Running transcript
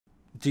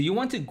Do you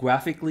want to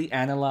graphically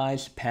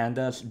analyze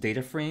Pandas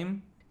data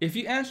frame? If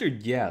you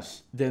answered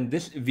yes, then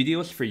this video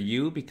is for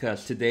you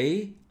because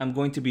today I'm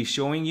going to be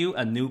showing you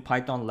a new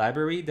Python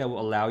library that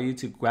will allow you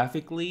to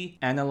graphically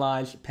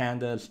analyze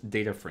Pandas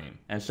data frame.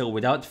 And so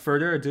without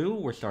further ado,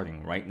 we're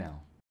starting right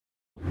now.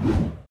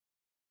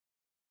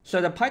 So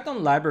the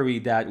Python library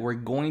that we're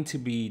going to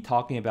be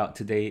talking about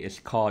today is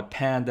called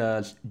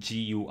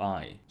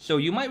PandasGUI. So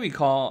you might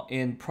recall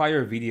in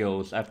prior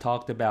videos, I've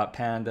talked about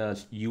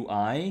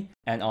PandasGUI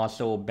and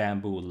also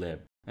BambooLib.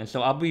 And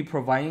so I'll be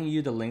providing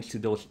you the links to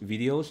those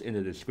videos in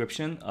the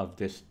description of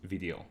this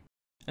video.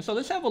 And so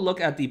let's have a look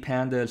at the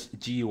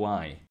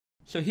PandasGUI.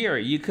 So here,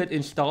 you could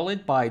install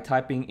it by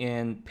typing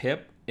in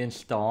pip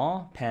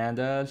install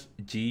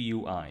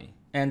PandasGUI.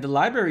 And the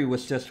library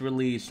was just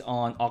released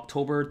on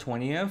October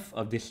 20th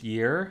of this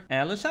year.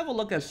 And let's have a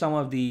look at some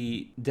of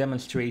the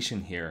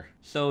demonstration here.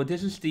 So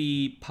this is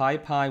the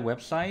PyPy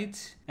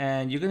website.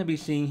 And you're going to be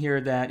seeing here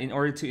that in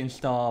order to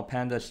install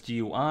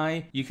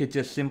PandasGUI, you could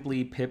just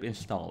simply pip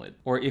install it.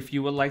 Or if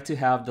you would like to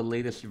have the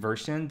latest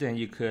version, then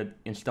you could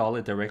install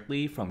it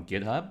directly from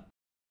GitHub.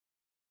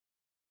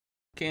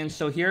 Okay, and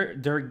so here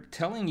they're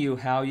telling you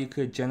how you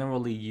could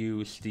generally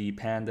use the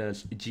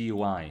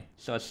PandasGUI.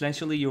 So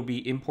essentially you'll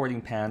be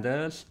importing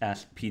pandas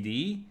as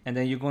PD, and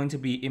then you're going to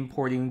be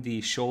importing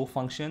the show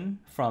function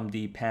from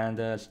the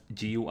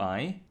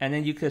PandasGUI, and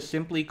then you could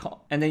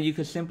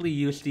simply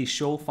use the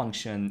show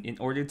function in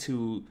order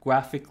to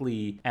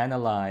graphically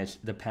analyze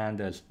the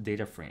pandas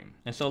data frame.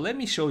 And so let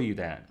me show you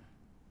that.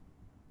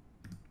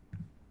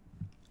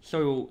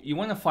 So you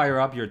want to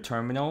fire up your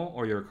terminal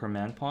or your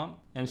command prompt.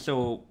 And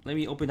so let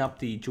me open up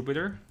the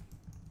Jupyter.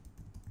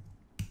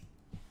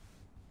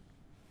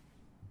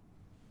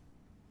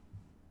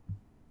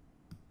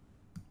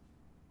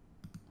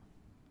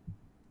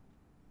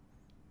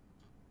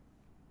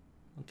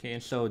 Okay,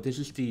 and so this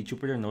is the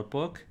Jupyter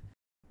notebook.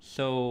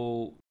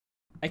 So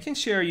I can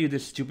share you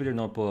this Jupyter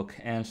notebook.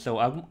 And so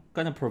I'm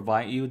going to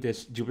provide you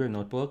this Jupyter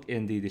notebook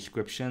in the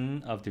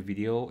description of the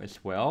video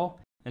as well.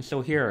 And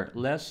so here,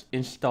 let's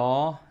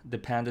install the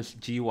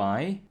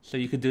PandasGUI. So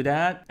you could do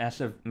that,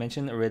 as I've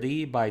mentioned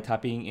already, by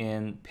typing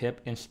in pip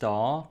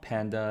install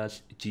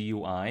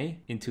PandasGUI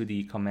into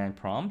the command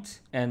prompt.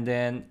 And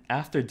then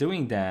after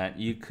doing that,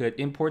 you could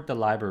import the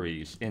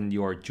libraries in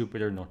your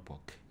Jupyter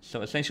notebook.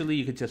 So essentially,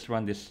 you could just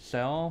run this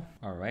cell.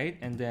 All right,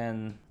 and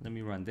then let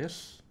me run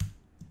this.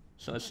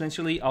 So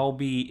essentially, I'll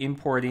be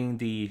importing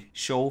the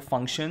show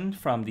function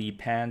from the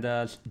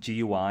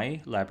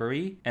PandasGUI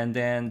library. And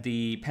then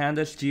the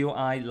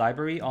PandasGUI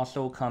library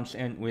also comes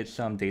in with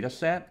some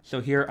dataset.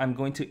 So here, I'm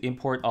going to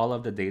import all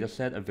of the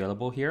dataset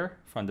available here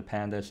from the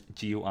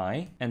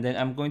PandasGUI. And then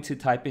I'm going to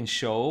type in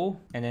show.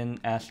 And then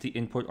as the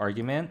input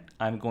argument,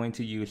 I'm going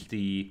to use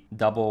the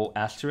double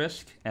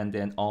asterisk and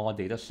then all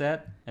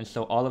dataset. And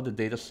so all of the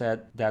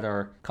dataset that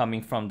are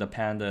coming from the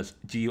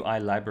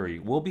PandasGUI library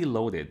will be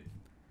loaded.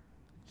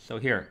 So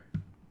here,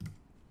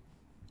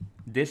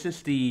 this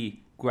is the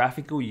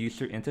graphical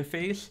user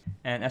interface.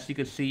 And as you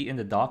can see in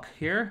the dock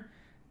here,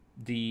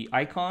 the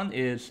icon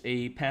is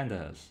a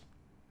pandas.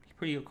 It's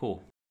pretty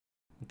cool.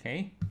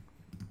 Okay.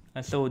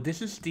 And so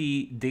this is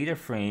the data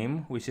frame,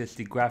 which is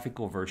the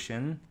graphical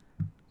version.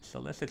 So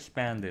let's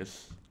expand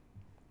this.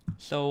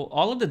 So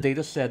all of the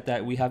data set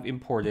that we have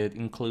imported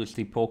includes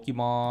the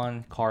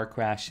Pokemon, car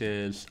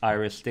crashes,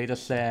 iris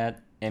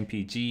dataset,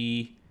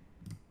 MPG,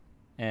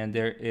 and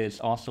there is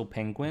also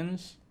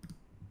penguins,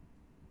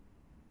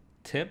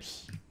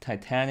 tips,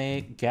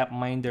 Titanic,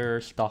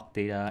 Gapminder, stock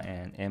data,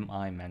 and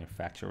MI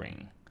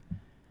manufacturing.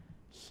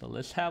 So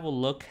let's have a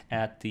look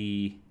at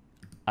the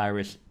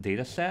iris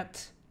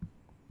dataset.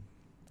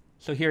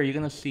 So here you're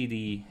going to see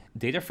the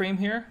data frame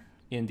here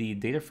in the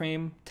data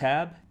frame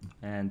tab,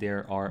 and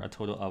there are a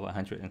total of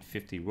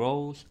 150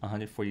 rows.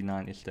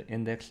 149 is the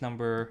index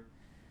number.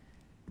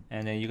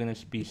 And then you're going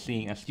to be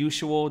seeing, as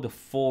usual, the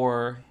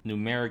 4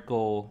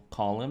 numerical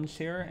columns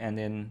here, and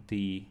then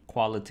the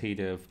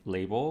qualitative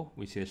label,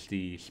 which is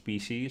the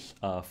species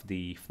of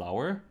the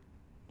flower.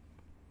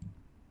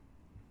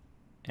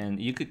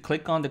 And you could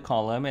click on the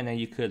column, and then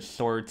you could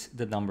sort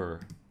the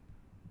number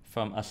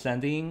from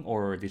ascending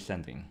or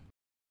descending.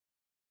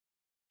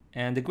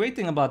 And the great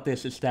thing about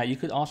this is that you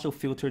could also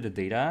filter the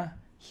data.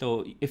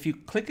 So if you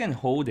click and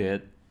hold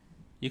it,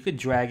 you could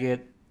drag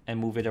it and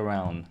move it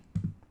around.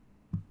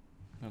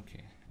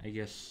 Okay, I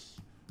guess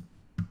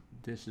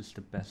this is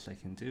the best I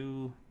can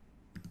do.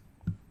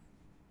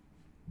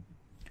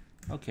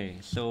 Okay,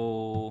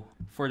 so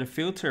for the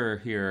filter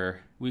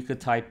here, we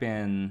could type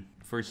in,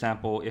 for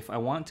example, if I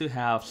want to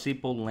have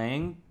sepal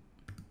length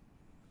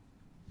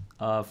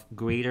of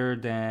greater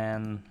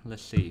than,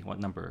 let's see, what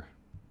number?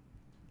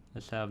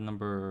 Let's have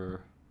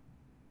number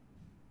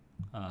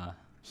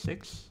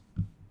 6.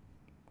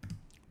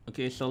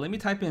 Okay, so let me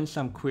type in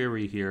some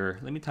query here.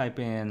 Let me type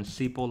in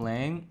sepal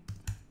length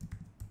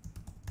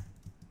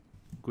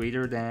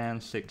greater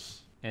than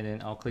 6, and then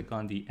I'll click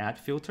on the add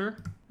filter.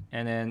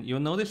 And then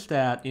you'll notice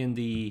that in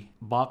the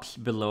box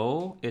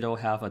below, it'll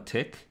have a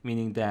tick,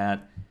 meaning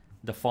that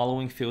the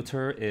following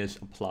filter is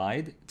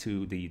applied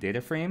to the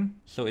data frame.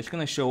 So it's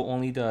going to show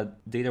only the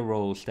data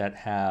rows that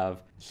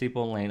have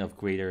sepal length of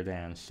greater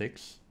than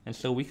 6. And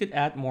so we could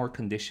add more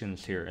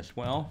conditions here as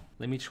well.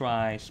 Let me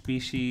try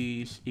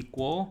species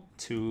equal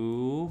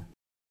to,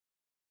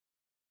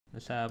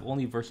 let's have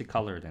only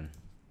versicolor then.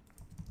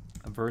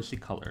 A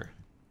versicolor.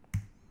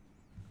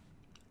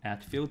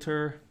 Add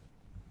filter.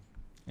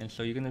 And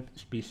so you're going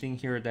to be seeing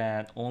here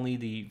that only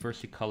the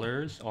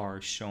versicolors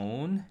are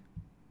shown.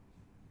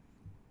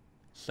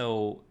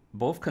 So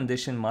both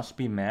conditions must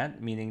be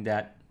met, meaning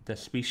that the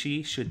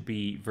species should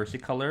be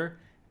versicolor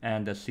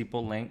and the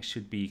sepal length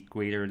should be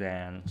greater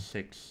than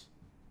 6.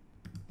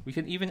 We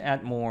can even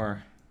add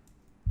more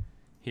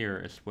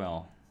here as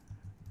well.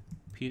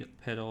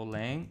 Petal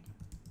length.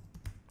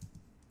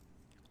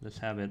 Let's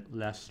have it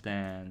less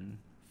than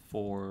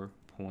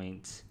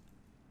 4.6.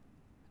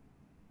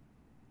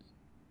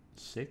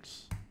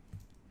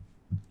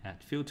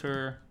 Add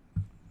filter.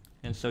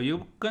 And so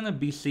you're going to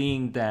be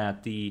seeing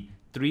that the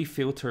 3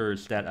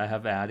 filters that I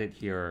have added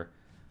here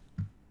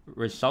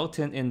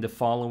resulted in the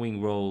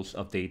following rows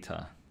of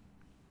data.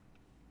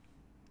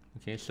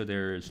 Okay, so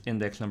there's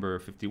index number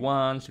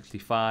 51,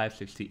 65,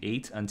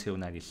 68 until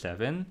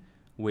 97,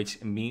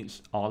 which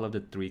meets all of the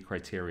 3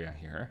 criteria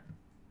here.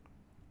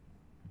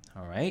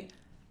 All right,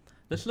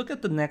 let's look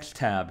at the next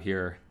tab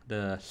here,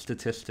 the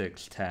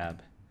statistics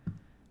tab.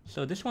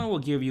 So this one will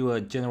give you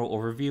a general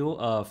overview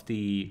of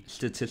the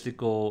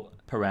statistical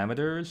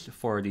parameters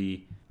for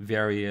the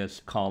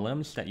various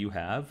columns that you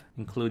have,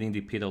 including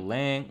the petal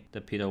length, the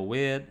petal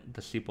width,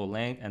 the sepal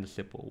length, and the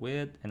sepal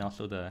width, and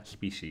also the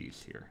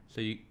species here. So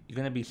you're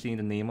going to be seeing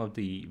the name of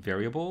the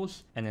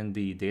variables, and then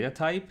the data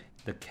type,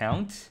 the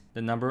count,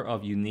 the number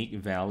of unique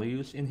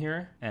values in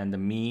here, and the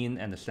mean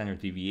and the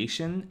standard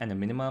deviation, and the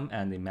minimum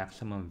and the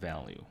maximum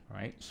value. All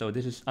right, so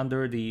this is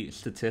under the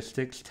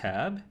statistics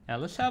tab.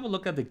 And let's have a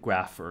look at the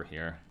grapher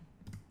here.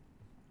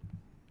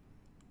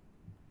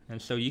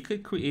 And so you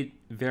could create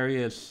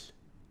various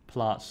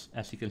plots,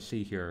 as you can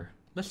see here.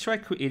 Let's try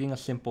creating a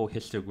simple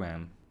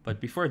histogram. But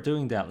before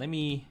doing that, let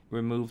me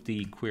remove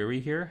the query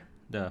here,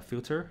 the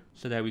filter,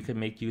 so that we can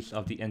make use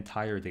of the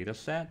entire data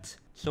set.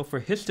 So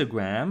for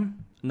histogram,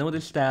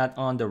 notice that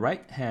on the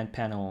right-hand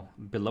panel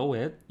below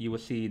it, you will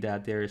see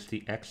that there's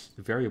the X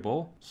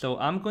variable. So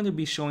I'm going to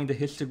be showing the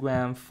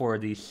histogram for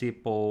the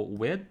sepal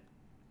width.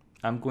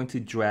 I'm going to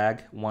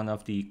drag one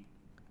of the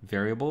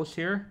variables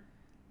here,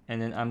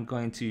 and then I'm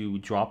going to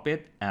drop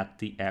it at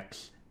the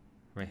X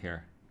right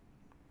here.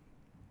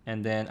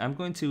 And then I'm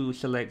going to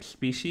select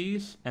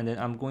species, and then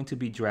I'm going to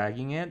be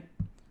dragging it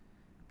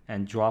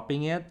and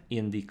dropping it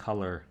in the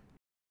color.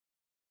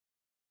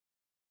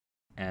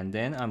 And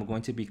then I'm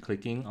going to be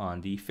clicking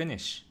on the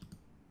finish.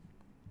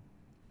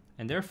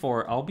 And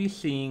therefore, I'll be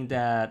seeing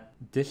that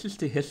this is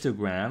the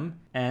histogram,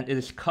 and it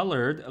is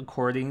colored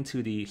according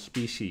to the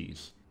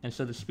species. And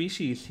so the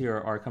species here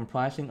are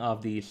comprising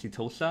of the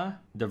setosa,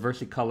 the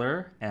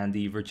versicolor, and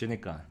the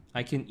virginica.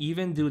 I can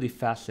even do the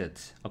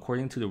facet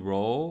according to the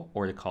row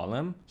or the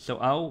column. So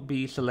I'll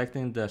be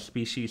selecting the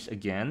species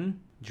again,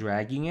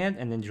 dragging it,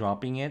 and then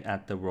dropping it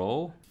at the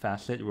row,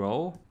 facet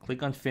row.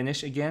 Click on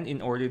finish again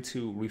in order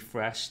to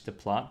refresh the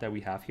plot that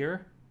we have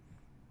here.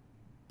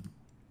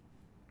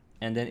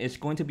 And then it's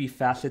going to be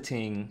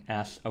faceting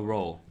as a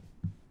row.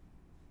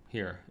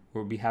 Here,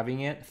 we'll be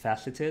having it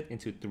faceted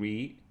into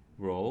 3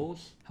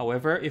 rows.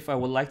 However, if I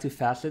would like to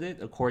facet it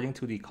according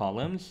to the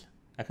columns,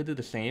 I could do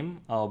the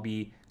same. I'll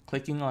be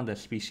clicking on the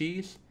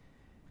species,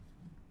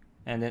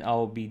 and then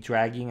I'll be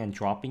dragging and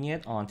dropping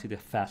it onto the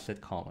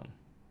facet column.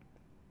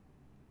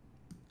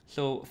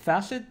 So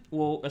facet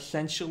will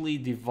essentially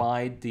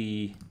divide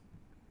the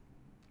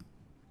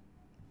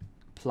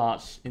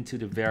plots into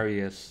the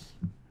various.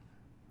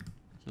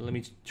 So let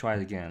me try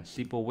it again.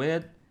 Sepal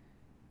width,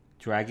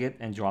 drag it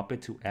and drop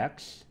it to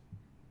X,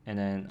 and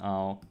then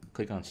I'll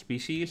click on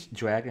species,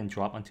 drag and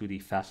drop onto the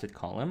facet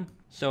column.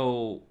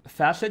 So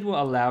facet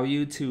will allow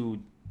you to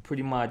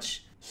pretty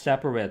much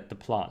separate the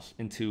plots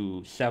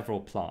into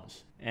several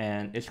plots,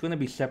 and it's going to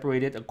be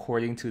separated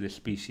according to the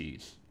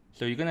species.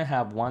 So you're going to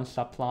have one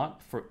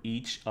subplot for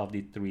each of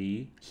the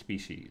 3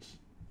 species.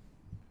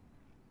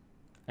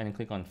 And then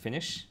click on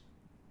finish,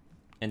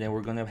 and then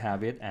we're going to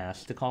have it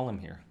as the column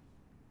here.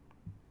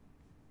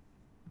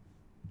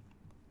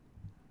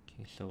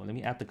 Okay, so let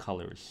me add the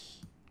colors.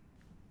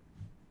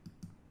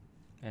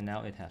 And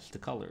now it has the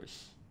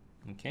colors.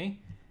 Okay,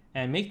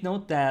 and make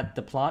note that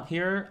the plot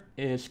here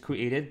is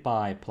created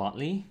by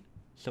Plotly.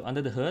 So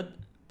under the hood,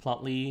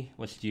 Plotly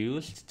was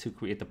used to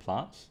create the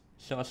plots.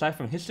 So aside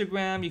from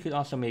histogram, you could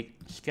also make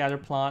scatter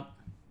plot.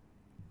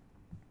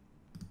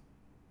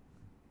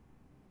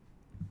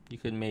 You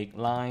could make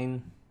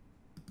line.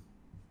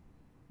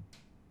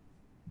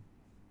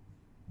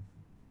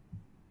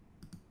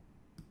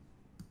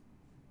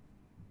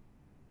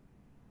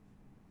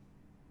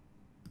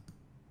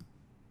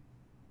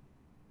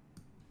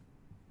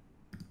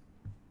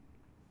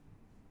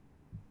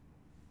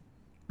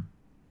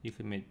 You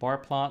can make bar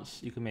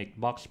plots, you can make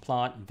box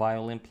plot,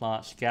 violin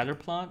plot, scatter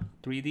plot,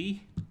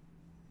 3D.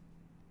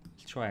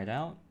 Let's try it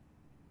out.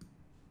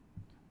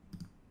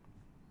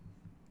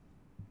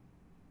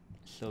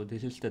 So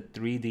this is the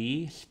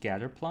 3D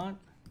scatter plot.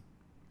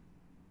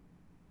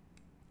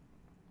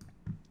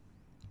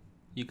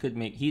 You could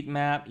make heat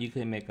map, you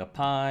could make a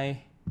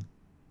pie.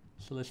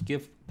 So let's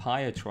give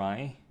pie a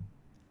try.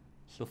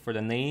 So for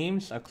the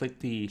names, I'll click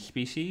the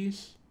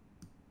species.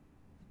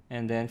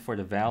 And then for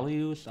the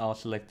values, I'll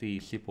select the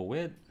sepal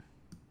width.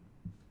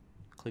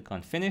 Click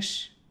on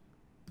finish.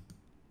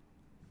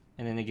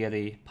 And then you get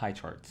a pie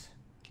chart.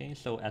 Okay,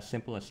 so as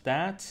simple as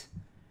that.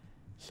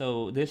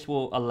 So this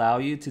will allow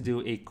you to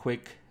do a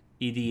quick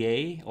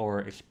EDA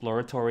or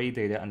exploratory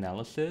data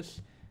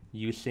analysis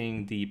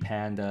using the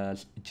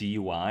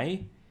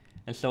PandasGUI.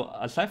 And so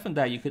aside from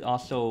that, you could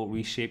also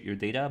reshape your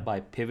data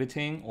by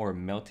pivoting or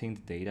melting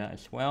the data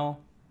as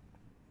well.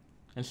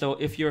 And so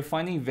if you're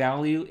finding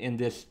value in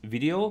this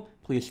video,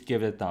 please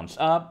give it a thumbs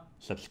up,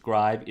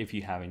 subscribe if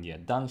you haven't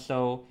yet done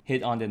so,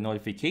 hit on the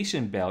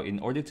notification bell in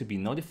order to be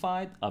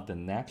notified of the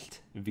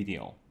next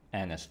video.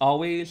 And as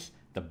always,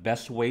 the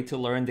best way to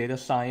learn data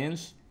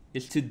science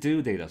is to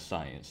do data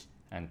science.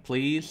 And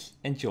please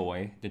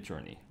enjoy the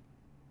journey.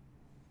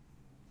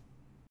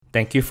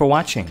 Thank you for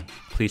watching.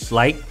 Please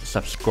like,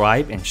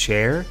 subscribe, and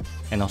share,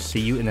 and I'll see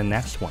you in the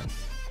next one.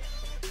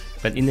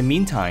 But in the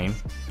meantime,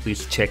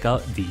 please check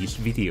out these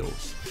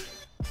videos.